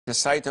the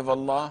sight of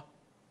Allah,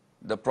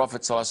 the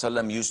Prophet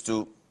ﷺ used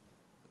to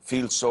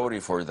feel sorry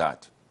for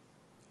that.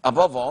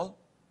 Above all,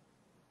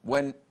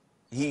 when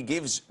he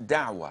gives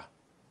da'wah,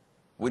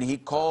 when he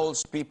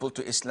calls people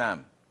to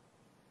Islam,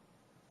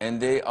 and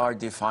they are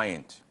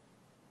defiant,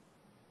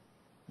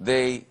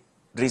 they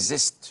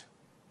resist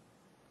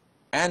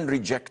and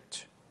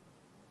reject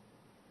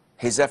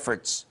his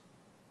efforts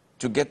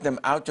to get them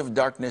out of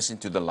darkness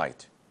into the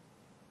light.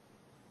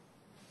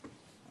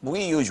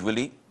 We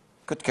usually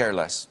could care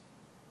less.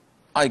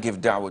 I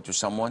give da'wah to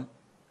someone,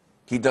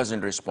 he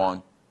doesn't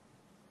respond.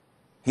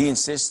 He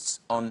insists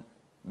on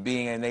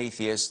being an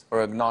atheist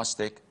or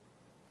agnostic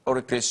or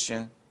a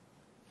Christian.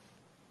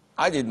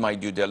 I did my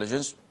due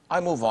diligence,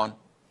 I move on.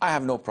 I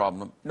have no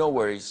problem, no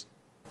worries.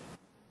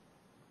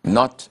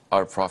 Not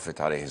our Prophet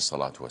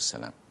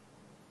ﷺ.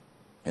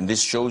 And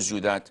this shows you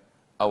that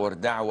our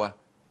da'wah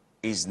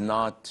is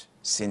not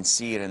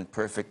sincere and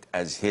perfect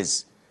as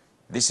his.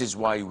 This is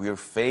why we're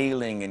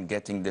failing in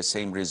getting the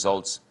same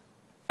results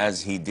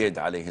as he did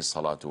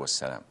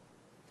ﷺ.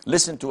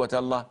 Listen to what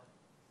Allah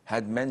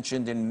had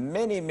mentioned in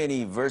many,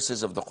 many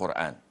verses of the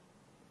Quran.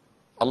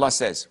 Allah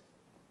says,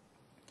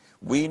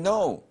 we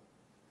know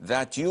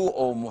that you,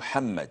 O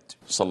Muhammad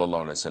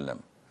sallallahu alaihi wasallam,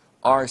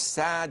 are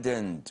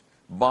saddened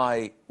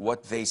by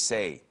what they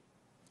say,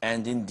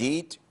 and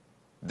indeed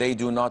they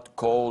do not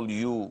call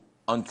you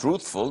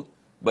untruthful,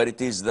 but it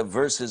is the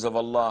verses of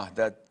Allah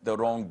that the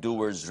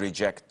wrongdoers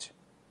reject.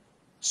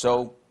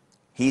 So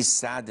he's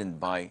saddened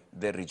by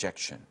their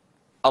rejection.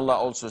 Allah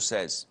also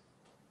says,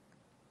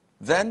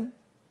 then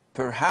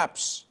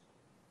perhaps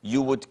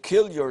you would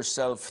kill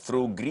yourself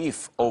through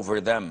grief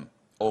over them,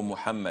 O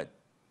Muhammad,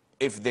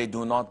 if they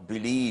do not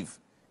believe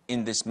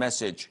in this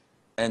message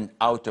and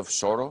out of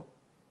sorrow,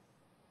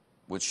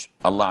 which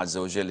Allah Azza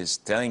wa Jal is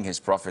telling his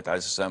Prophet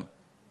ﷺ,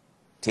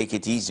 take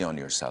it easy on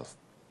yourself.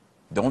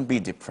 Don't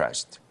be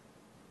depressed.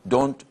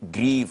 Don't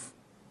grieve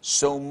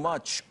so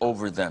much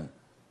over them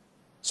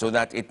so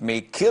that it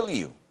may kill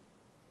you.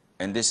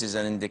 And this is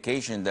an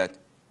indication that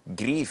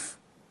grief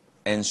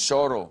and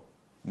sorrow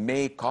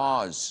may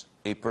cause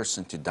a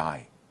person to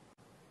die.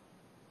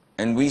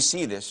 And we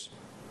see this.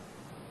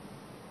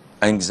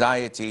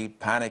 Anxiety,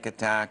 panic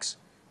attacks,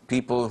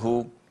 people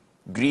who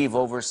grieve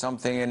over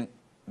something and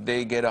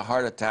they get a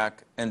heart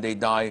attack and they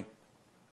die